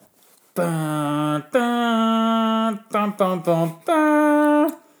Ba, ba, bum, bum, bum, ba.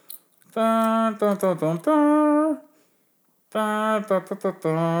 Ba, ba, ba, bum, ba. Ba, ba, ba, ba,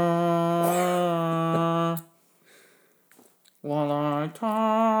 ba. While I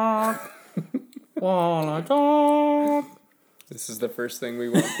talk, while I talk. This is the first thing we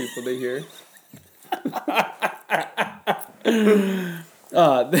want people to hear.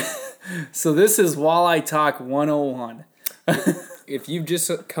 So this is Walleye Talk 101. If you've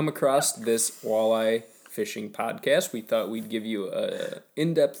just come across this walleye fishing podcast, we thought we'd give you an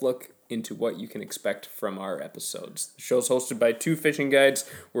in-depth look into what you can expect from our episodes. The show's hosted by two fishing guides.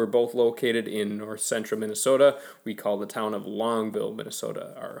 We're both located in north central Minnesota. We call the town of Longville,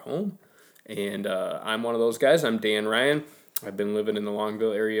 Minnesota, our home. And I'm one of those guys. I'm Dan Ryan. I've been living in the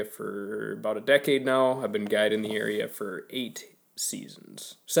Longville area for about a decade now. I've been guiding the area for 7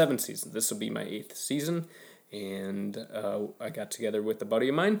 seasons. This will be my 8th season. And I got together with a buddy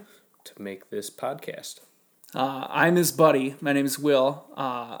of mine to make this podcast. I'm his buddy. My name is Will.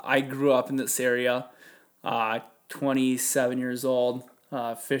 I grew up in this area, 27 years old,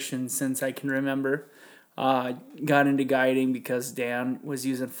 fishing since I can remember. Got into guiding because Dan was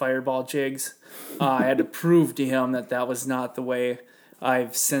using fireball jigs. I had to prove to him that was not the way.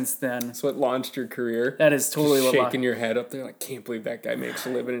 I've since then. That's what launched your career. That is totally just what shaking your head up there like, can't believe that guy makes a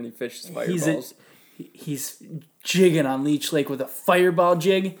living and he fishes fireballs. He's jigging on Leech Lake with a fireball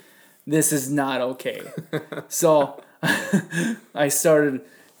jig. This is not okay. So I started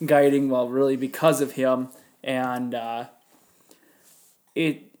guiding, really because of him, and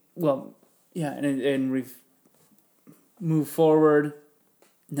and we've moved forward.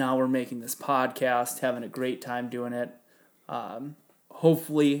 Now we're making this podcast, having a great time doing it.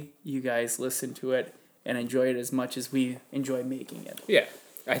 Hopefully you guys listen to it and enjoy it as much as we enjoy making it. Yeah,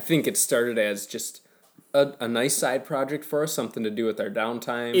 I think it started as just a nice side project for us, something to do with our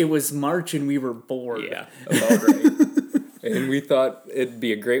downtime. It was March and we were bored. Yeah, about right. And we thought it'd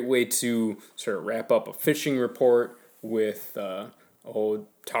be a great way to sort of wrap up a fishing report with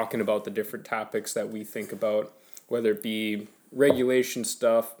talking about the different topics that we think about, whether it be regulation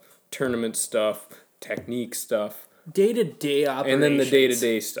stuff, tournament stuff, technique stuff. Day-to-day operations. And then the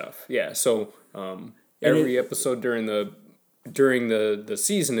day-to-day stuff. Yeah, so every episode during the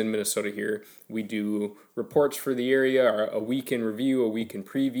season in Minnesota here, we do reports for the area, a week in review, a week in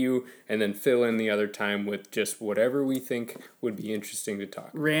preview, and then fill in the other time with just whatever we think would be interesting to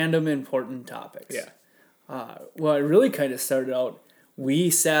talk about. Random important topics. Yeah. It really kind of started out, we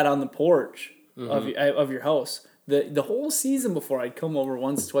sat on the porch of your house. The whole season before, I'd come over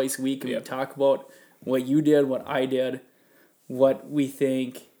once, twice a week, and we'd talk about what you did, what I did, what we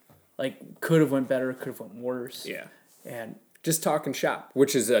think could have went better, could have went worse. Yeah. And just talking shop,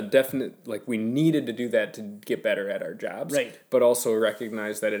 which is a definite, we needed to do that to get better at our jobs. Right. But also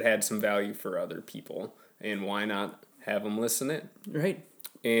recognize that it had some value for other people, and why not have them listen in? Right.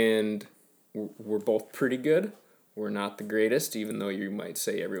 And we're both pretty good. We're not the greatest, even though you might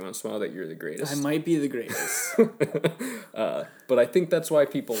say every once in a while that you're the greatest. I might be the greatest. But I think that's why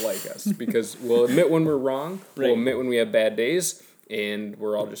people like us, because we'll admit when we're wrong, Right. We'll admit when we have bad days, and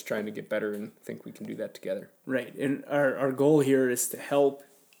we're all just trying to get better and think we can do that together. Right. And our goal here is to help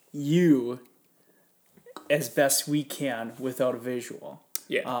you as best we can without a visual.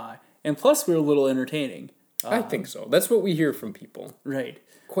 Yeah. And plus, we're a little entertaining. I think so. That's what we hear from people. Right.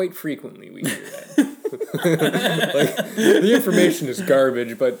 Quite frequently we hear that. The information is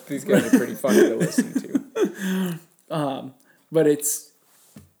garbage, but these guys are pretty funny to listen to. But it's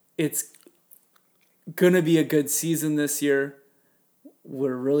going to be a good season this year.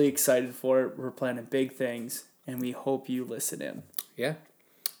 We're really excited for it. We're planning big things, and we hope you listen in. Yeah.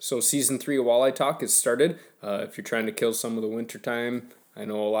 So season 3 of Walleye Talk has started. If you're trying to kill some of the winter time, I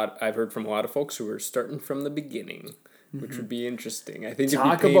know I've heard from a lot of folks who are starting from the beginning, which would be interesting. I think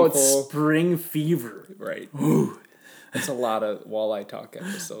Talk it'd be about painful. spring fever. Right. Ooh. That's a lot of Walleye Talk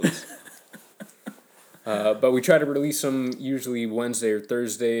episodes. But we try to release them usually Wednesday or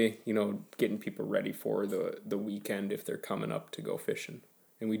Thursday, getting people ready for the weekend if they're coming up to go fishing.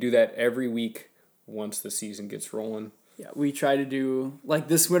 And we do that every week once the season gets rolling. Yeah, we try to do,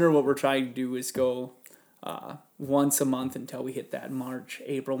 this winter, what we're trying to do is go once a month until we hit that March,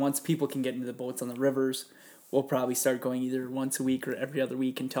 April. Once people can get into the boats on the rivers, we'll probably start going either once a week or every other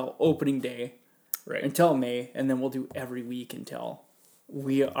week until opening day, right? Until May, and then we'll do every week until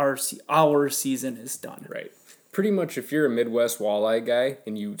our season is done. Right. Pretty much if you're a Midwest walleye guy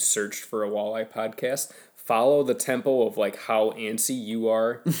and you searched for a walleye podcast, follow the tempo of how antsy you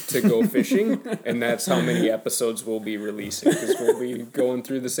are to go fishing, and that's how many episodes we'll be releasing, because we'll be going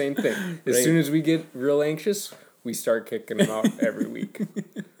through the same thing. As soon as we get real anxious, we start kicking them out every week.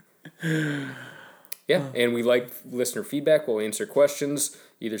 Yeah, and we like listener feedback. We'll answer questions.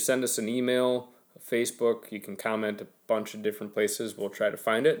 Either send us an email, Facebook. You can comment a bunch of different places. We'll try to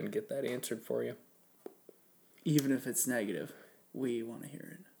find it and get that answered for you. Even if it's negative, we want to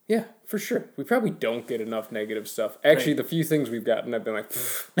hear it. Yeah, for sure. We probably don't get enough negative stuff. Actually, the few things we've gotten, I've been like,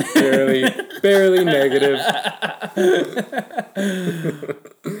 barely negative.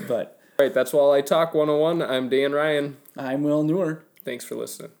 But all right, that's Walleye Talk 101. I'm Dan Ryan. I'm Will Newer. Thanks for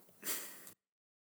listening.